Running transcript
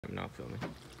I'm not filming.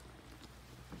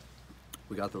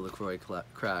 We got the LaCroix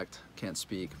cracked, can't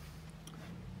speak.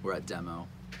 We're at Demo.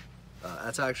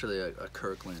 That's actually a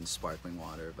Kirkland sparkling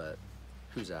water, but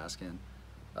who's asking?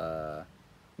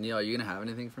 Neil, are you gonna have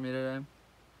anything for me today?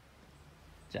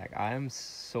 Jack, I am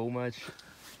so much...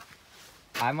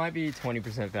 I might be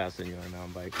 20% faster than you on a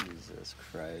mountain bike. Jesus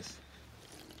Christ.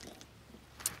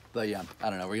 But yeah, I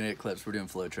don't know, we're gonna get clips. We're doing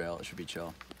flow trail, it should be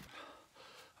chill.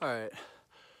 All right,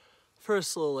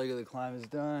 first little leg of the climb is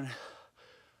done.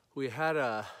 We had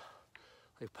a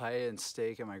like paella and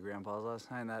steak at my grandpa's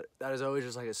last night, and that is always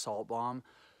just like a salt bomb.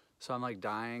 So I'm like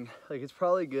dying. Like it's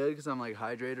probably good because I'm like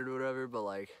hydrated or whatever, but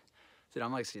like, dude,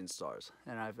 I'm like seeing stars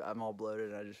and I'm all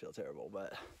bloated and I just feel terrible.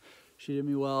 But she did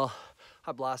me well.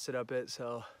 I blasted up it,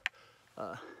 so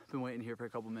been waiting here for a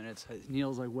couple minutes.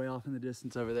 Neil's like way off in the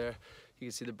distance over there. You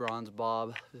can see the bronze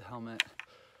bob, the helmet.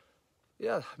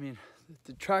 Yeah, I mean,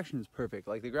 the traction is perfect.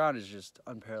 Like the ground is just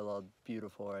unparalleled,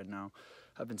 beautiful right now.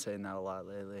 I've been saying that a lot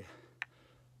lately.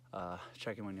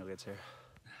 Check in when Neil gets here.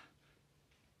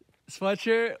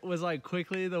 Sweatshirt was like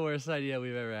quickly the worst idea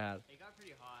we've ever had. It got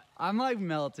pretty hot. I'm like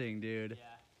melting, dude. Yeah.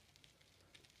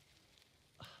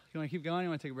 You wanna keep going or you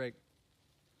wanna take a break?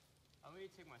 I'm gonna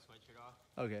take my sweatshirt off.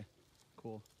 Okay,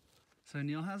 cool. So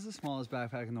Neil has the smallest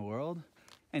backpack in the world,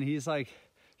 and he's like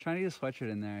trying to get a sweatshirt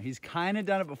in there. He's kind of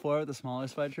done it before with the smaller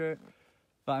sweatshirt,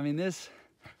 but I mean this,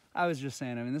 I was just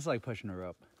saying, I mean this is like pushing a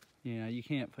rope. You know, you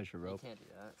can't push a rope. You can't do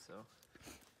that, so.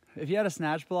 If you had a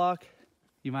snatch block,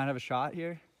 you might have a shot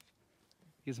here.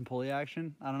 Get some pulley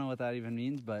action. I don't know what that even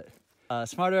means, but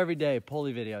Smarter Every Day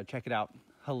pulley video. Check it out.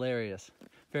 Hilarious.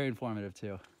 Very informative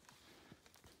too.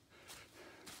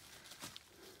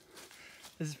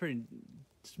 This is pretty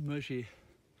mushy.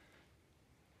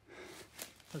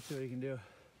 Let's see what he can do.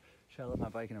 Should I let my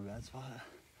bike in a bad spot?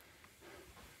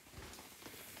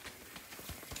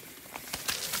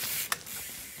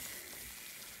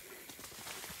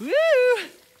 Woo!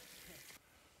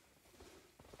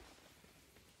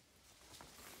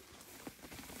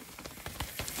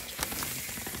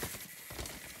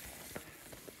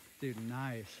 Dude,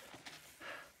 nice.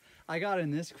 I got in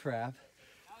this crap.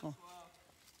 Oh.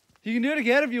 You can do it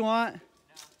again if you want.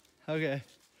 No. Okay.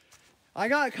 I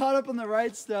got caught up on the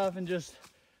right stuff and just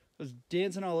was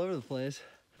dancing all over the place.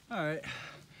 All right.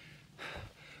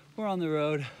 We're on the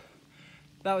road.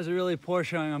 That was a really poor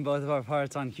showing on both of our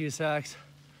parts on Cusacks.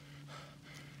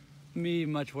 Me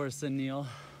much worse than Neil,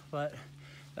 but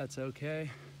that's okay.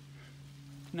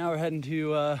 Now we're heading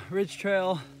to Ridge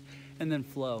Trail and then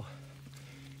Flow.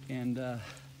 And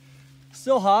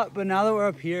still hot, but now that we're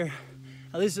up here,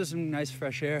 at least there's some nice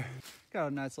fresh air. Got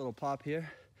a nice little pop here.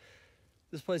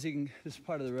 This place, this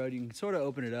part of the road, you can sort of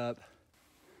open it up.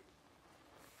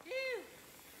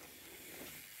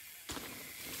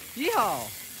 Yeehaw!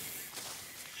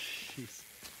 Jeez.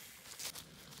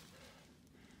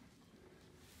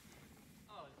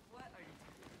 Oh, what are you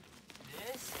doing?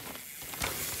 This?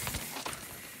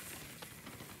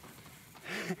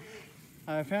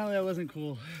 Apparently that wasn't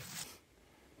cool.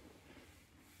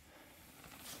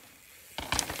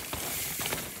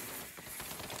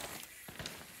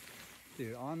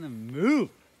 Dude, on the move.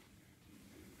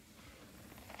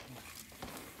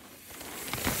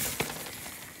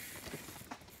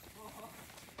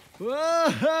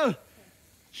 Whoa!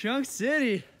 Chunk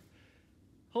City.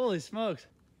 Holy smokes.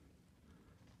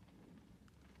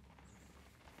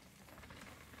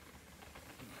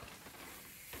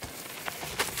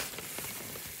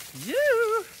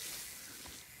 You.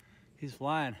 He's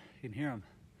flying. You can hear him.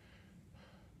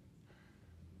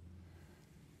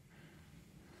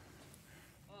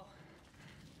 Oh.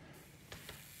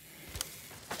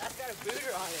 That's got a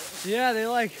booter on it. Yeah, they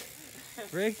like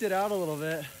raked it out a little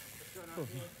bit. What's going on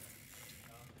here?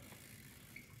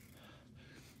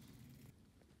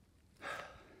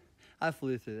 I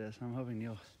flew through this. I'm hoping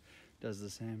Neil does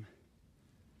the same.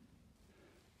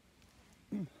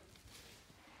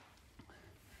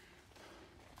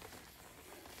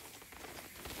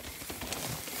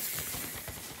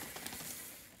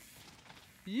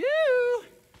 You!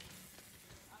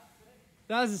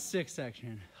 That was a sick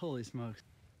section. Holy smokes.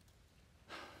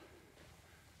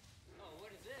 Oh,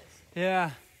 what is this? Yeah.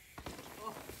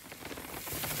 Oh.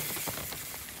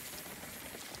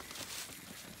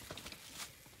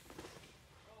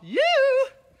 You!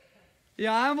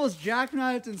 Yeah, I almost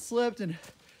jackknifed and slipped and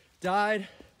died.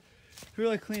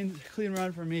 Really clean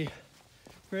run for me.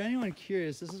 For anyone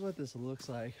curious, this is what this looks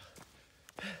like.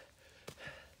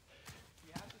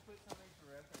 You have to put something for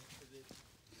reference because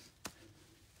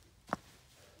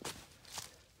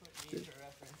put me for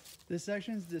reference. This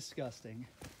section's disgusting.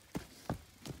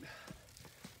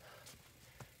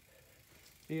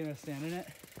 You gonna stand in it?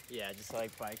 Yeah, just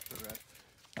like bike for rep.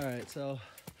 All right, so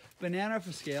banana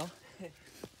for scale.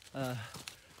 I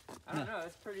don't know,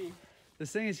 it's pretty.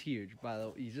 This thing is huge, by the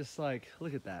way. You just like,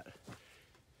 look at that.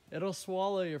 It'll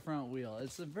swallow your front wheel.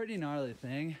 It's a pretty gnarly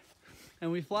thing.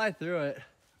 And we fly through it,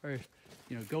 or,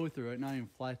 you know, go through it, not even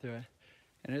fly through it.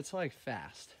 And it's like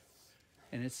fast.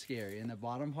 And it's scary. And the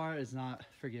bottom part is not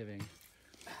forgiving.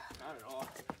 Not at all.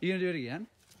 You gonna do it again?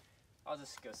 I'll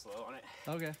just go slow on it.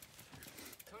 Okay.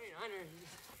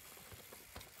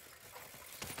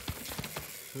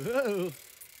 29er. Whoa.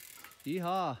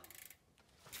 Yeehaw.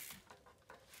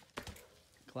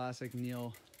 Classic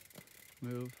Neil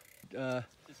move.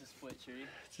 Just a split tree.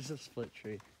 It's just a split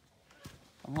tree.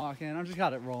 I'm walking, I've just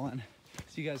got it rolling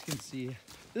so you guys can see.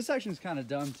 This section's kind of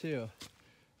dumb too.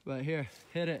 But here,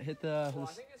 hit it, hit the... Well,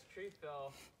 I think this tree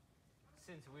fell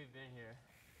since we've been here.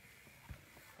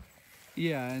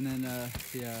 Yeah, and then,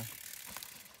 yeah.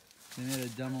 They made a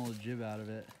dumb little jib out of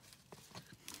it.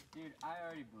 Dude, I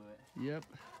already blew it. Yep.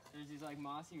 There's these like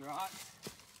mossy rocks.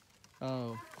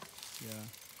 Oh, yeah.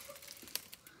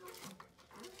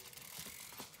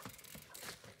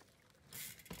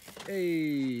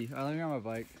 Hey, all right, let me grab my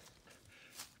bike.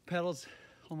 Pedals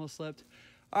almost slipped.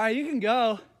 All right, you can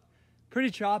go. Pretty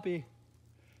choppy.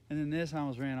 And then this, I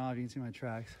almost ran off. You can see my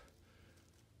tracks.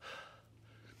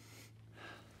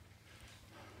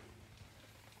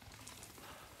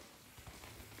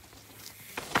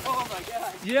 Oh my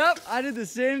god. Yep, I did the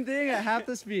same thing at half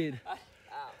the speed. Ow.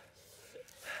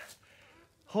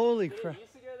 Holy Did it crap.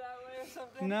 used to go that way or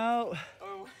something? No,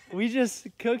 Or we just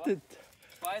cooked it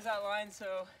why is that line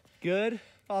so, good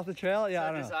off the trail. Yeah, I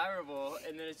so don't know. desirable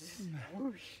and then it's just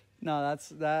whoosh? No,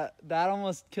 that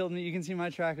almost killed me. You can see my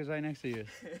trackers right next to you.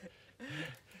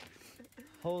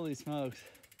 Holy smokes.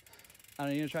 I don't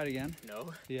know, you gonna try it again?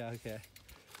 No. Yeah, okay.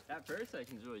 That first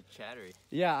section's really chattery.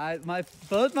 Yeah,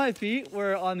 both my feet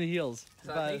were on the heels.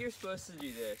 So I think you're supposed to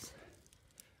do this.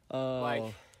 Oh,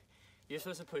 Like, you're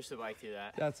supposed to push the bike through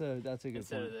that that's a good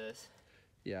instead of point. this,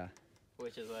 Yeah,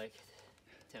 which is like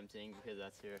tempting because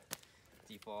that's your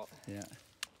default. yeah.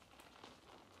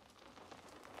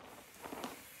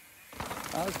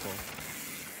 That was cool.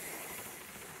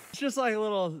 It's just like a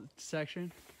little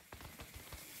section.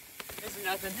 It's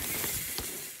nothing.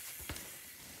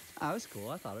 That was cool.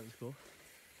 I thought it was cool.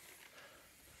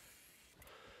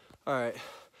 All right,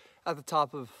 at the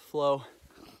top of Flow,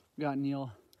 we got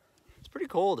Neil. It's pretty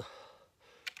cold,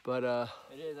 but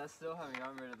It is. I still haven't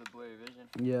gotten rid of the blurry vision.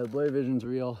 yeah, the blurry vision's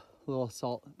real. A little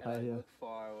salt Gotta by like, you. look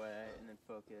far away and then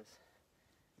focus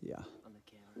Yeah. on the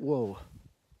camera. Whoa.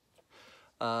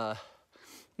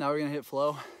 Now we're gonna hit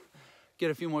Flow.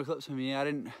 Get a few more clips from me. I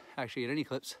didn't actually get any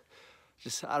clips.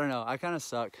 Just, I don't know. I kind of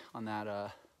suck on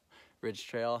that ridge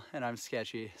trail, and I'm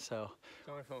sketchy, so.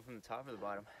 Do you want to film from the top or the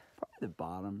bottom? Probably the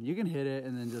bottom. You can hit it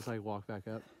and then just like walk back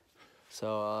up.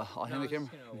 So I'll hand the camera.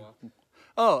 Just gonna walk.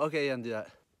 Oh, okay, yeah, do that.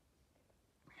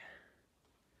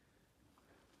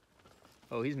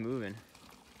 Oh, he's moving.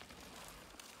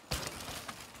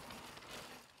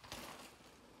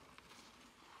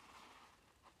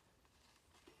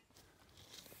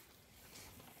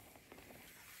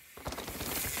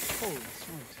 Holy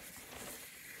smokes.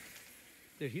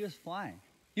 Dude, he was flying.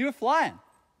 You were flying.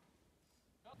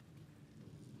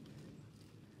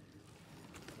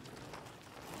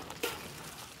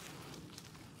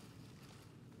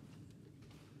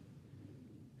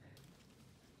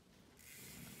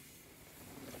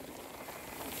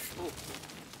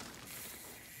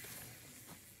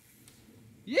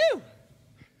 You!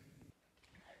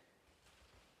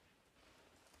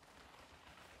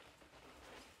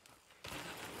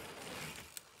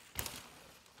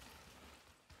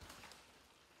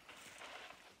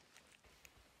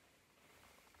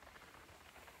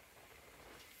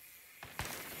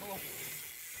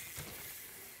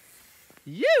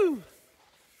 You!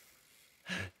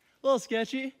 A little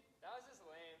sketchy. That was just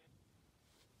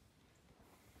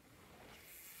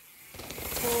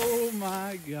lame. Oh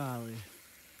my golly.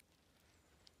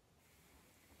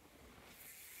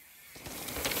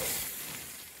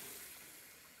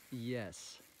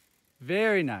 Yes.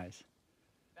 Very nice.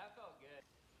 That felt good.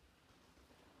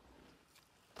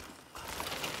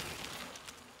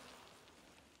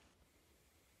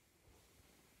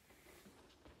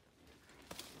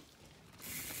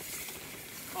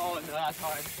 Oh no, that's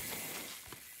hard.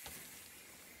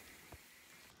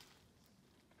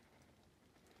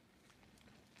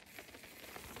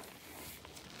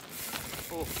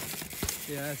 Oh,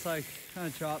 Yeah, it's like kind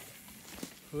of chopped.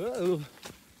 Whoa.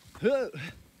 Whoa.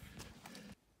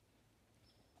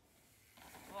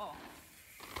 oh.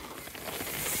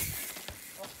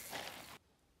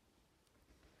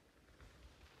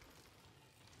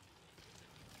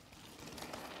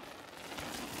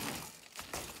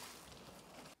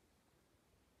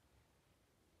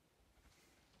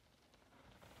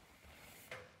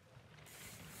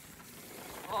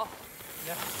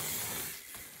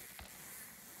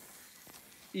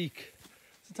 Eek.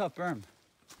 It's a tough berm.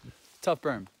 Tough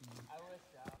berm.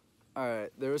 All right,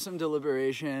 there was some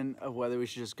deliberation of whether we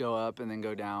should just go up and then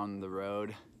go down the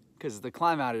road, because the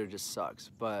climb out here just sucks,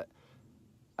 but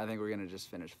I think we're gonna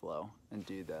just finish flow and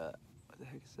do the, what the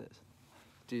heck is this?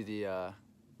 Do the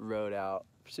road out,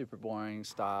 super boring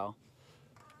style.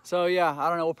 So yeah, I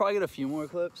don't know, we'll probably get a few more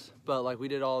clips, but like we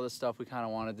did all the stuff we kind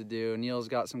of wanted to do. Neil's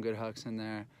got some good hooks in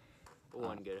there.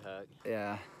 One good hook.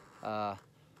 Yeah.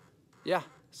 Yeah,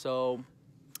 so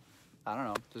I don't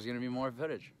know, there's gonna be more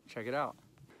footage. Check it out.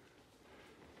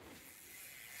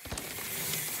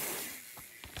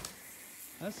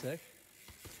 That's sick.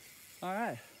 All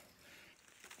right.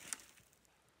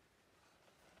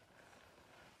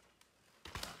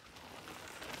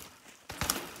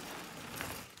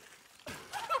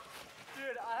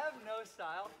 Dude, I have no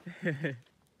style.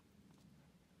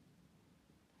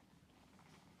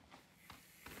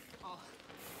 Oh.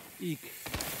 Eek.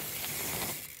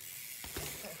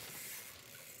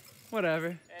 Whatever.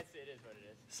 It is what it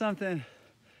is. Something.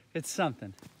 It's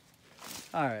something.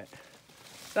 All right.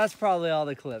 That's probably all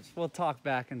the clips. We'll talk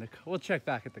back we'll check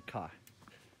back at the car.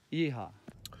 Yeehaw.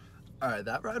 All right,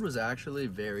 that ride was actually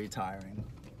very tiring.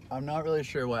 I'm not really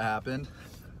sure what happened.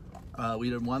 We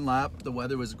did one lap. The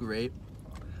weather was great.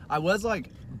 I was like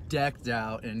decked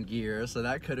out in gear, so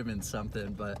that could have been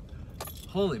something, but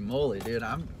holy moly, dude,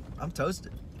 I'm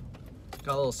toasted.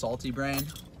 Got a little salty brain.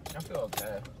 I feel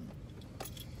okay.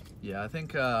 Yeah, I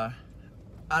think, I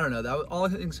don't know, that was, all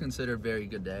things considered, very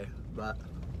good day, but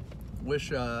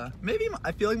wish, maybe,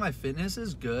 I feel like my fitness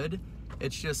is good.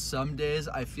 It's just some days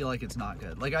I feel like it's not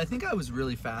good. Like, I think I was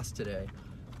really fast today,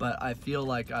 but I feel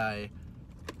like I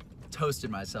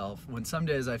toasted myself, when some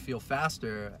days I feel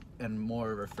faster and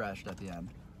more refreshed at the end,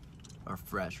 or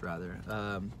fresh rather.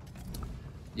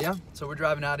 Yeah, so we're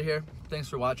driving out of here. Thanks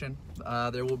for watching.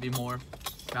 There will be more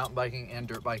mountain biking and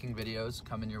dirt biking videos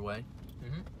coming your way.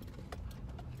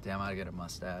 Damn, I gotta get a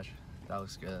mustache. That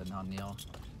looks good on Neil.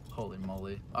 Holy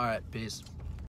moly. All right, peace.